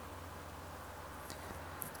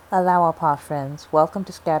Alawapa friends, welcome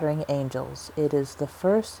to Scattering Angels. It is the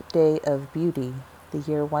first day of Beauty, the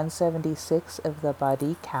year 176 of the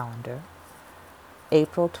Badi calendar,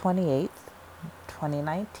 April 28th,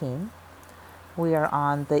 2019. We are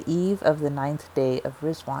on the eve of the 9th day of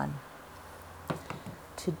Rizwan.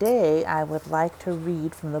 Today I would like to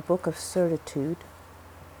read from the Book of Certitude,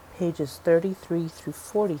 pages 33 through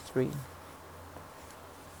 43.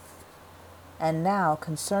 And now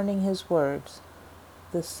concerning his words,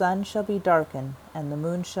 the sun shall be darkened, and the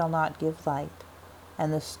moon shall not give light,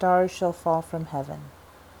 and the stars shall fall from heaven.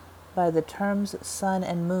 By the terms sun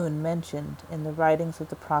and moon mentioned in the writings of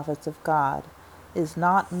the prophets of God is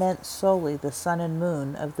not meant solely the sun and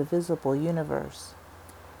moon of the visible universe.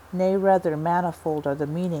 Nay, rather manifold are the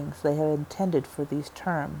meanings they have intended for these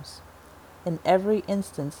terms. In every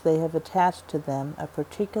instance they have attached to them a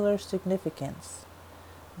particular significance.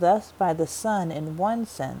 Thus, by the sun in one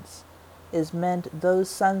sense is meant those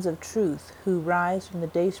sons of truth who rise from the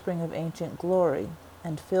dayspring of ancient glory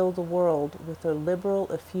and fill the world with a liberal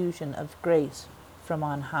effusion of grace from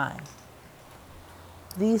on high.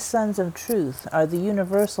 These sons of truth are the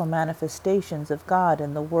universal manifestations of God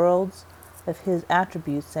in the worlds of his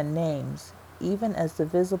attributes and names, even as the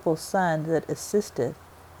visible sun that assisteth,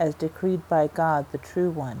 as decreed by God the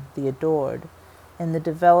True One, the Adored, in the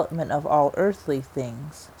development of all earthly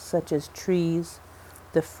things, such as trees,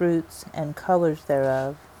 the fruits and colors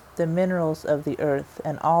thereof, the minerals of the earth,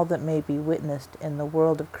 and all that may be witnessed in the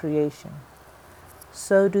world of creation.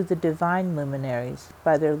 So do the divine luminaries,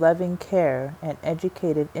 by their loving care and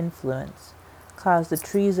educative influence, cause the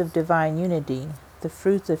trees of divine unity, the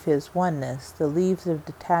fruits of his oneness, the leaves of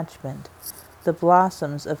detachment, the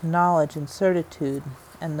blossoms of knowledge and certitude,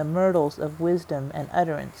 and the myrtles of wisdom and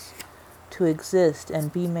utterance, to exist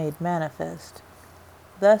and be made manifest.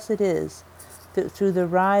 Thus it is that through the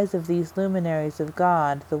rise of these luminaries of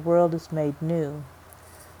God the world is made new.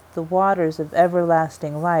 The waters of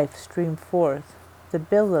everlasting life stream forth, the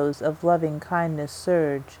billows of loving kindness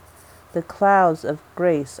surge, the clouds of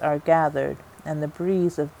grace are gathered, and the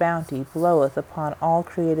breeze of bounty bloweth upon all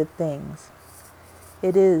created things.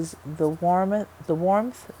 It is the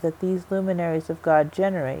warmth that these luminaries of God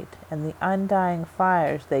generate, and the undying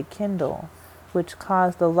fires they kindle, which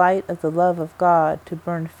cause the light of the love of God to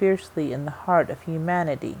burn fiercely in the heart of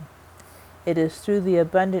humanity. It is through the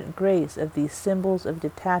abundant grace of these symbols of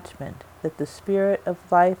detachment that the spirit of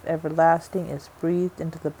life everlasting is breathed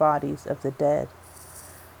into the bodies of the dead.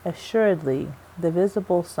 Assuredly, the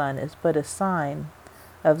visible sun is but a sign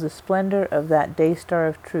of the splendor of that day star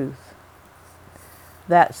of truth,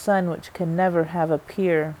 that sun which can never have a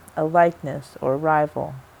peer, a likeness, or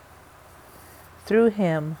rival. Through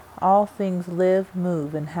him all things live,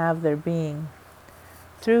 move, and have their being.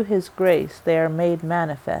 Through his grace they are made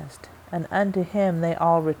manifest, and unto him they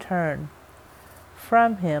all return.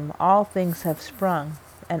 From him all things have sprung,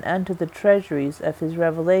 and unto the treasuries of his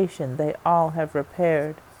revelation they all have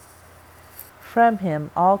repaired. From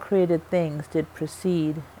him all created things did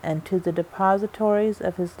proceed, and to the depositories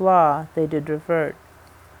of his law they did revert.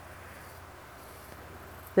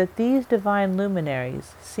 That these divine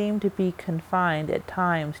luminaries seem to be confined at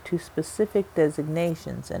times to specific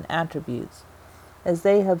designations and attributes, as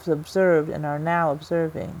they have observed and are now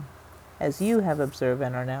observing, as you have observed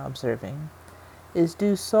and are now observing, is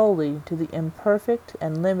due solely to the imperfect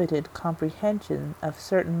and limited comprehension of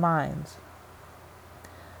certain minds.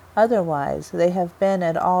 Otherwise, they have been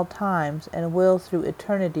at all times and will through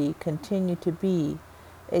eternity continue to be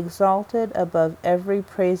exalted above every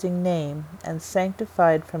praising name and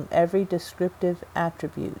sanctified from every descriptive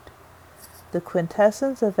attribute. The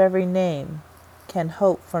quintessence of every name can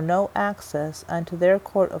hope for no access unto their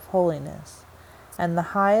court of holiness, and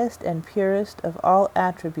the highest and purest of all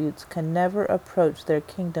attributes can never approach their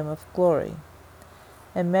kingdom of glory.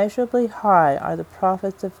 Immeasurably high are the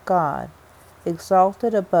prophets of God,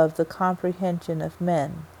 exalted above the comprehension of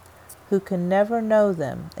men, who can never know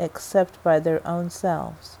them except by their own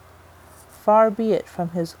selves. Far be it from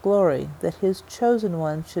his glory that his chosen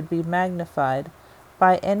ones should be magnified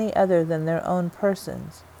by any other than their own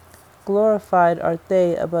persons. Glorified art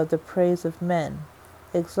they above the praise of men,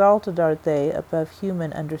 exalted art they above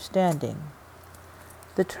human understanding.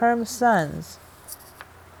 The term sons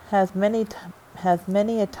hath many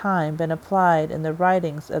a time been applied in the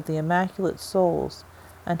writings of the immaculate souls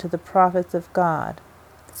unto the prophets of God,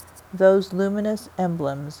 those luminous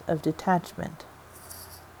emblems of detachment.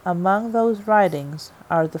 Among those writings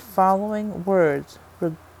are the following words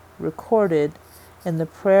recorded in the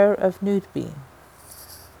prayer of Nutbi.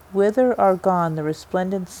 Whither are gone the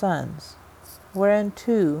resplendent suns?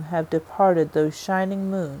 Whereunto have departed those shining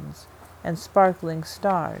moons? and sparkling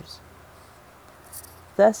stars.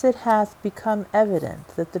 Thus it hath become evident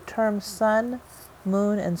that the terms sun,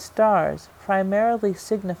 moon, and stars primarily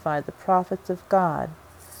signify the prophets of God,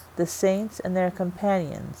 the saints and their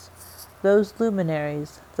companions, those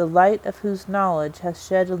luminaries, the light of whose knowledge hath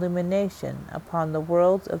shed illumination upon the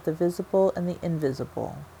worlds of the visible and the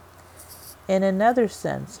invisible. In another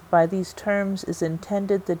sense, by these terms is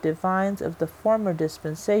intended the divines of the former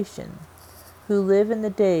dispensation, who live in the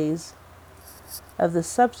days of the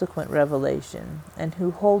subsequent revelation, and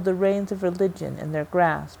who hold the reins of religion in their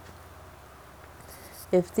grasp.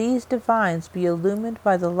 If these divines be illumined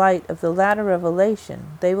by the light of the latter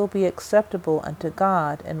revelation, they will be acceptable unto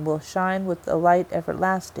God, and will shine with a light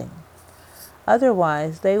everlasting.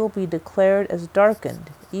 Otherwise they will be declared as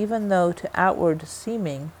darkened, even though to outward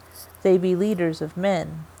seeming they be leaders of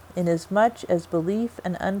men, inasmuch as belief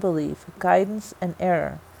and unbelief, guidance and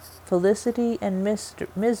error, felicity and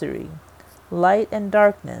misery, light and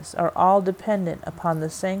darkness are all dependent upon the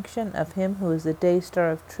sanction of him who is the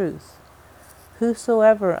day-star of truth.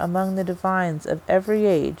 Whosoever among the divines of every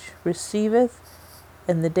age receiveth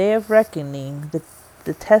in the day of reckoning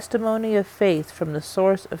the testimony of faith from the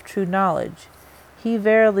source of true knowledge, he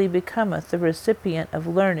verily becometh the recipient of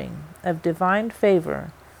learning, of divine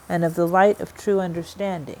favor, and of the light of true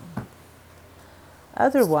understanding.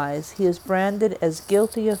 Otherwise he is branded as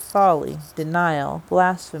guilty of folly, denial,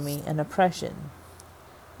 blasphemy, and oppression.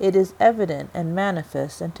 It is evident and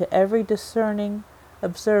manifest unto every discerning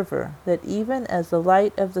observer that even as the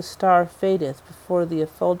light of the star fadeth before the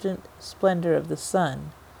effulgent splendor of the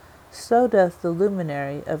sun, so doth the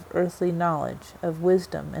luminary of earthly knowledge, of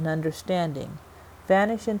wisdom and understanding,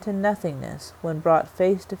 vanish into nothingness when brought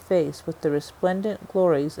face to face with the resplendent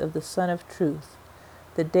glories of the Sun of Truth,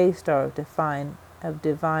 the day-star of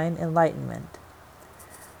divine enlightenment.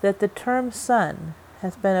 That the term sun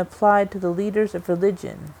hath been applied to the leaders of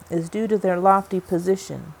religion is due to their lofty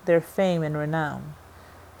position, their fame and renown.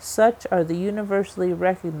 Such are the universally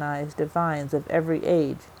recognized divines of every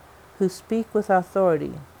age, who speak with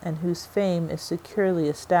authority, and whose fame is securely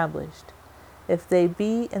established. If they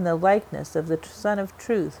be in the likeness of the Sun of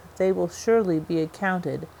Truth, they will surely be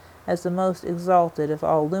accounted as the most exalted of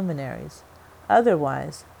all luminaries.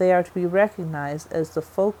 Otherwise, they are to be recognized as the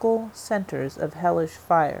focal centers of hellish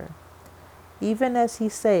fire. Even as he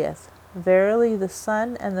saith, Verily the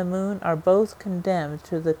sun and the moon are both condemned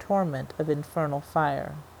to the torment of infernal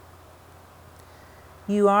fire.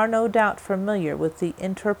 You are no doubt familiar with the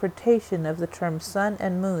interpretation of the terms sun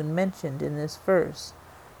and moon mentioned in this verse.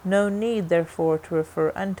 No need, therefore, to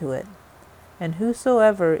refer unto it. And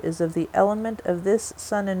whosoever is of the element of this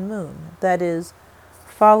sun and moon, that is,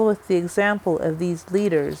 followeth the example of these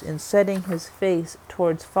leaders in setting his face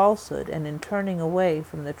towards falsehood and in turning away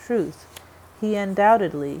from the truth, he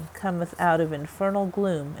undoubtedly cometh out of infernal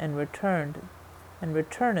gloom and returneth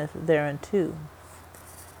thereunto.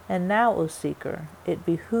 And now, O seeker, it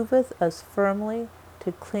behoveth us firmly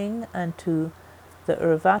to cling unto the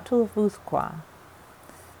Urvatul Vuthqua,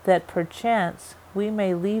 that perchance we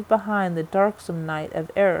may leave behind the darksome night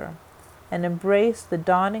of error, and embrace the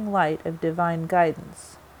dawning light of divine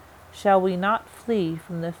guidance. Shall we not flee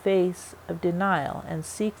from the face of denial and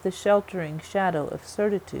seek the sheltering shadow of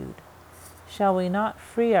certitude? Shall we not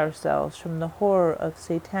free ourselves from the horror of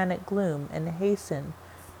satanic gloom and hasten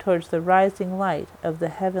towards the rising light of the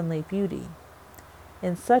heavenly beauty?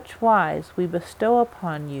 In such wise we bestow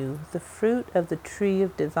upon you the fruit of the tree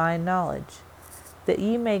of divine knowledge, that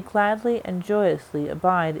ye may gladly and joyously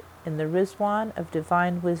abide in the Rizwan of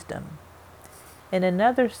divine wisdom. In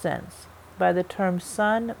another sense, by the terms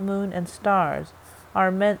sun, moon, and stars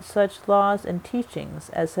are meant such laws and teachings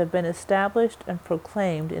as have been established and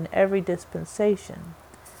proclaimed in every dispensation,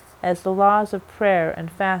 as the laws of prayer and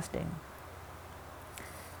fasting.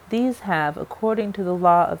 These have, according to the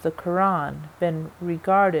law of the Quran, been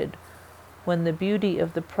regarded when the beauty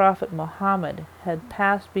of the Prophet Muhammad had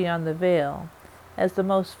passed beyond the veil, as the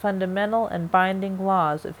most fundamental and binding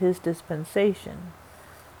laws of his dispensation.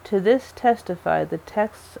 To this testify the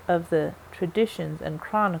texts of the traditions and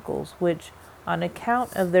chronicles which, on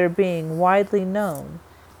account of their being widely known,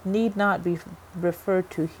 need not be referred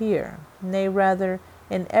to here. Nay, rather,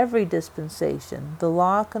 in every dispensation the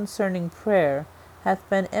law concerning prayer hath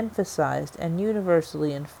been emphasized and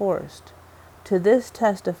universally enforced. To this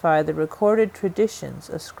testify the recorded traditions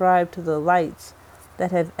ascribed to the lights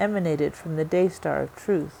that have emanated from the day-star of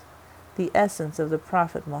truth, the essence of the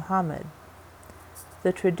Prophet Muhammad.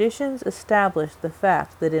 The traditions establish the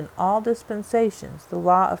fact that in all dispensations the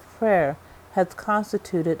law of prayer hath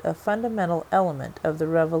constituted a fundamental element of the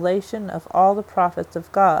revelation of all the prophets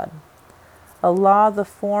of God. a law the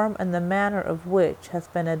form and the manner of which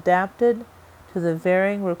hath been adapted to the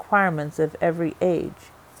varying requirements of every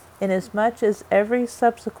age, inasmuch as every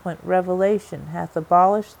subsequent revelation hath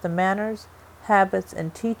abolished the manners, habits,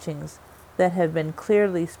 and teachings that have been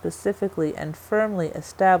clearly, specifically, and firmly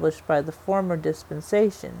established by the former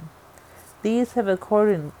dispensation. These have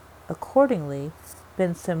accordingly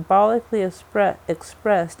been symbolically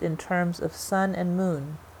expressed in terms of sun and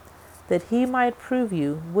moon, that he might prove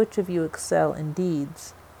you which of you excel in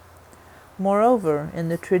deeds. Moreover, in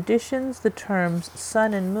the traditions the terms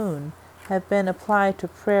sun and moon have been applied to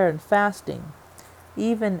prayer and fasting,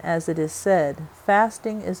 even as it is said,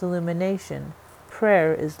 fasting is illumination,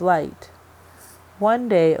 prayer is light. One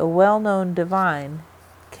day a well-known divine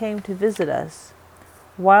came to visit us.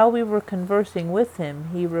 While we were conversing with him,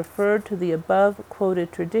 he referred to the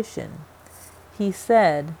above-quoted tradition. He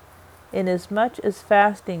said, "Inasmuch as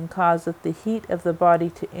fasting causeth the heat of the body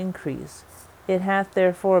to increase, it hath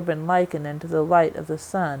therefore been likened unto the light of the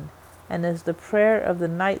sun, and as the prayer of the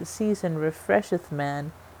night season refresheth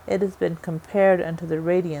man, it has been compared unto the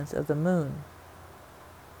radiance of the moon."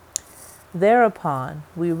 Thereupon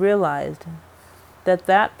we realized that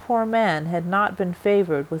that poor man had not been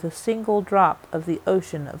favored with a single drop of the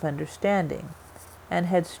ocean of understanding, and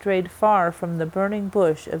had strayed far from the burning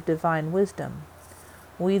bush of divine wisdom.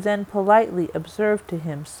 We then politely observed to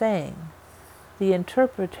him, saying, "The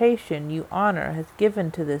interpretation you honor hath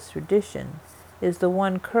given to this tradition is the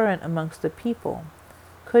one current amongst the people.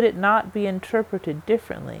 Could it not be interpreted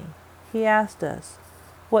differently?" He asked us,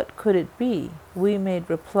 "What could it be?" We made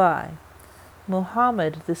reply,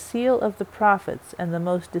 "Muhammad, the seal of the prophets and the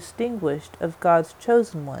most distinguished of God's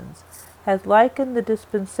chosen ones, hath likened the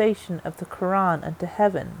dispensation of the Quran unto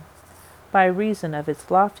heaven, by reason of its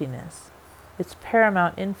loftiness, its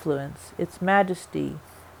paramount influence, its majesty,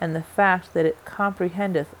 and the fact that it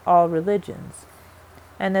comprehendeth all religions.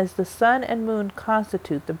 And as the sun and moon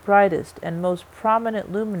constitute the brightest and most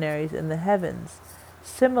prominent luminaries in the heavens,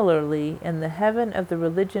 similarly in the heaven of the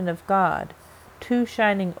religion of God, two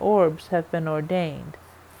shining orbs have been ordained,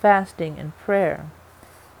 fasting and prayer.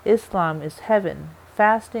 Islam is heaven,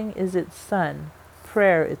 fasting is its sun,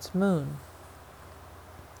 prayer its moon."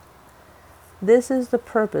 This is the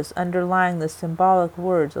purpose underlying the symbolic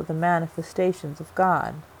words of the manifestations of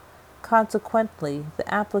God. Consequently,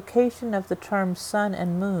 the application of the terms sun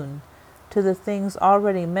and moon to the things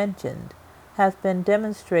already mentioned hath been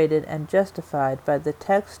demonstrated and justified by the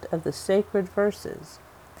text of the sacred verses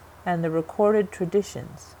and the recorded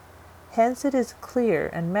traditions. Hence it is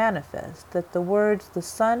clear and manifest that the words, "The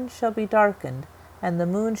sun shall be darkened, and the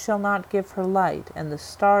moon shall not give her light, and the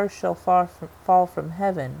stars shall fall from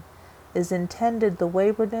heaven," is intended the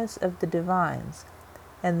waywardness of the divines,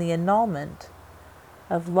 and the annulment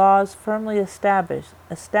of laws firmly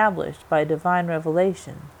established by divine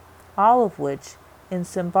revelation, all of which, in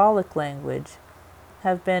symbolic language,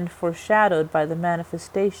 have been foreshadowed by the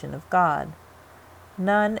manifestation of God.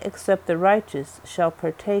 None except the righteous shall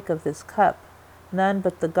partake of this cup, none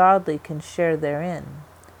but the godly can share therein.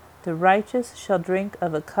 The righteous shall drink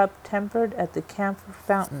of a cup tempered at the camphor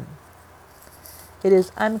fountain. It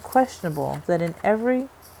is unquestionable that in every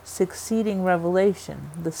succeeding revelation,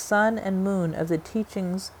 the sun and moon of the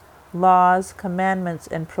teachings, laws, commandments,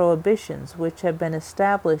 and prohibitions which have been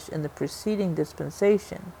established in the preceding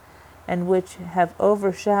dispensation, and which have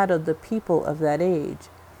overshadowed the people of that age,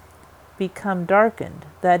 become darkened,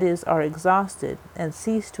 that is, are exhausted, and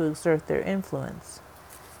cease to exert their influence.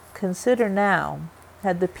 Consider now,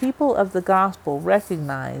 had the people of the gospel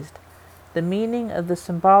recognized the meaning of the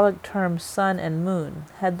symbolic terms sun and moon,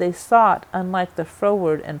 had they sought, unlike the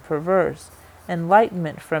froward and perverse,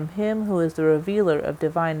 enlightenment from him who is the revealer of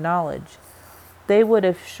divine knowledge, they would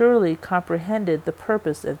have surely comprehended the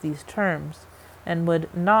purpose of these terms, and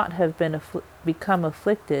would not have become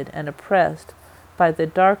afflicted and oppressed by the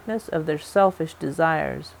darkness of their selfish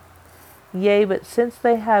desires. Yea, but since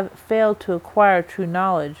they have failed to acquire true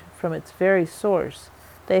knowledge from its very source,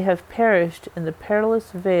 they have perished in the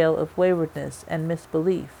perilous vale of waywardness and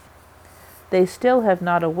misbelief. They still have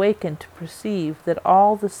not awakened to perceive that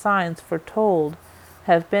all the signs foretold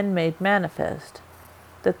have been made manifest,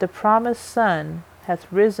 that the promised sun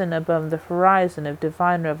hath risen above the horizon of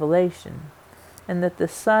divine revelation, and that the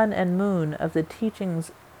sun and moon of the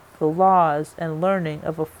teachings, the laws, and learning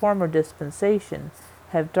of a former dispensation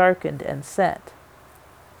have darkened and set.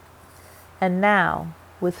 And now,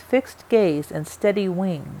 with fixed gaze and steady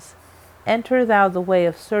wings, enter thou the way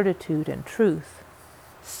of certitude and truth.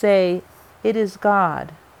 Say, "It is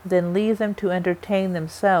God," then leave them to entertain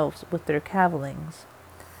themselves with their cavillings.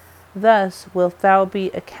 Thus wilt thou be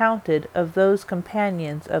accounted of those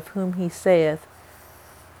companions of whom he saith,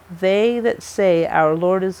 They that say our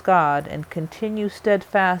Lord is God, and continue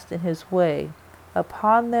steadfast in his way,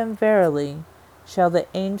 upon them verily shall the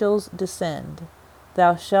angels descend.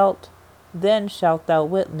 Then shalt thou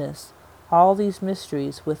witness all these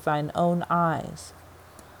mysteries with thine own eyes.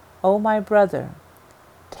 O my brother,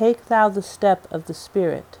 take thou the step of the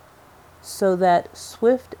Spirit, so that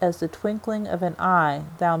swift as the twinkling of an eye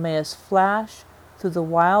thou mayest flash through the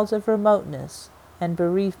wilds of remoteness and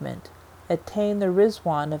bereavement, attain the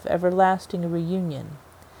Rizwan of everlasting reunion,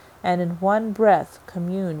 and in one breath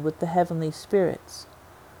commune with the heavenly spirits.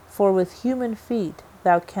 For with human feet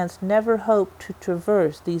thou canst never hope to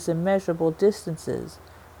traverse these immeasurable distances,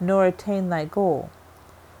 nor attain thy goal.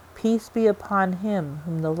 Peace be upon him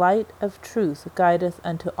whom the light of truth guideth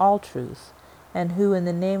unto all truth, and who in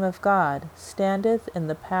the name of God standeth in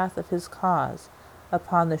the path of his cause,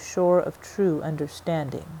 upon the shore of true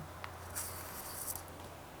understanding.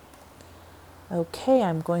 Okay,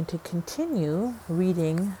 I'm going to continue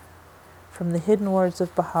reading from the Hidden Words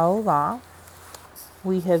of Baha'u'llah.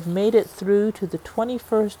 We have made it through to the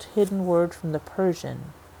 21st hidden word from the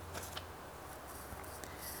Persian.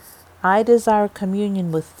 I desire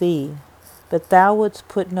communion with thee, but thou wouldst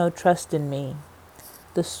put no trust in me.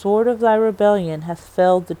 The sword of thy rebellion hath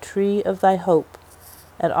felled the tree of thy hope.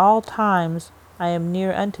 At all times I am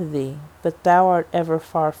near unto thee, but thou art ever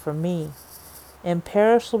far from me.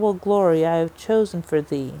 Imperishable glory I have chosen for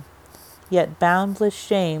thee, yet boundless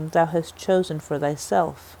shame thou hast chosen for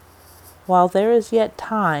thyself. While there is yet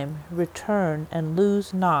time, return and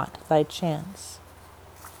lose not thy chance.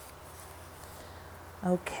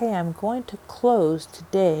 Okay, I'm going to close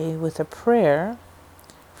today with a prayer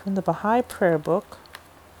from the Baha'i Prayer Book.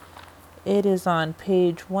 It is on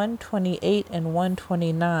page 128 and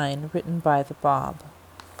 129, written by the Bab.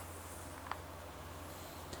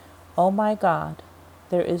 O my God,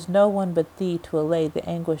 there is no one but Thee to allay the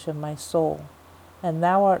anguish of my soul, and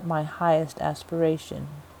Thou art my highest aspiration,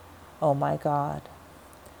 O my God.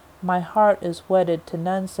 My heart is wedded to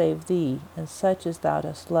none save Thee, and such as Thou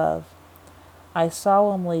dost love. I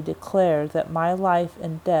solemnly declare that my life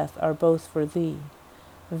and death are both for Thee.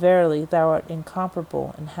 Verily, Thou art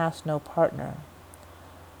incomparable and hast no partner.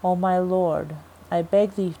 O my Lord, I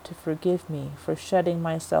beg Thee to forgive me for shutting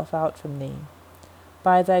myself out from Thee.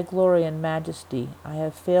 By Thy glory and majesty, I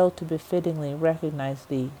have failed to befittingly recognize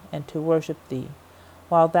Thee and to worship Thee,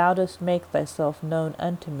 while Thou dost make Thyself known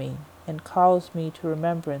unto me, and callest me to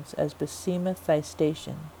remembrance as beseemeth Thy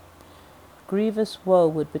station. Grievous woe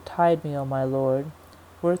would betide me, O my Lord,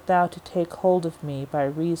 wert Thou to take hold of me by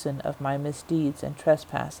reason of my misdeeds and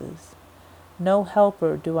trespasses. No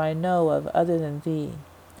helper do I know of other than Thee.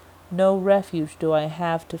 No refuge do I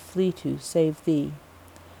have to flee to save Thee.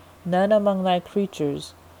 None among Thy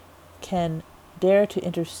creatures can dare to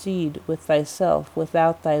intercede with Thyself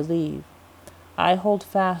without Thy leave. I hold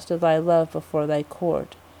fast to Thy love before Thy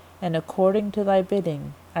court, and according to Thy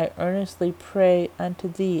bidding, I earnestly pray unto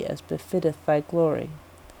Thee as befitteth Thy glory.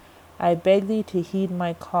 I beg Thee to heed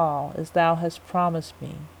my call, as Thou hast promised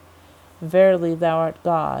me. Verily Thou art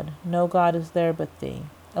God, no God is there but Thee.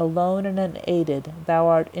 Alone and unaided, Thou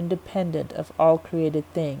art independent of all created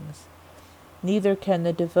things. Neither can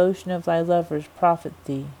the devotion of Thy lovers profit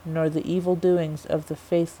Thee, nor the evil doings of the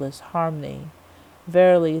faithless harm Thee.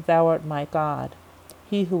 Verily Thou art my God,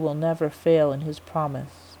 He who will never fail in His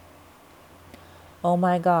promise. O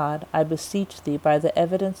my God, I beseech Thee by the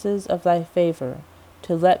evidences of Thy favor,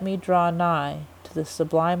 to let me draw nigh to the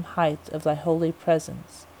sublime heights of Thy holy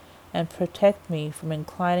presence, and protect me from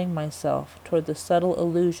inclining myself toward the subtle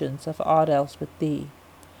illusions of aught else but Thee.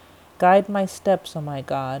 Guide my steps, O my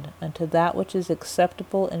God, unto that which is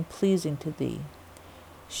acceptable and pleasing to Thee.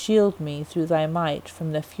 Shield me through Thy might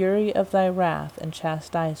from the fury of Thy wrath and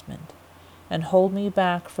chastisement, and hold me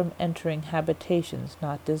back from entering habitations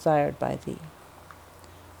not desired by Thee.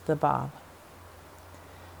 The Bab.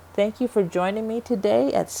 Thank you for joining me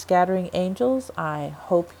today at Scattering Angels. I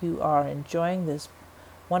hope you are enjoying this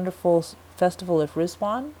wonderful festival of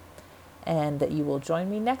Rizwan, and that you will join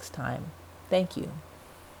me next time. Thank you.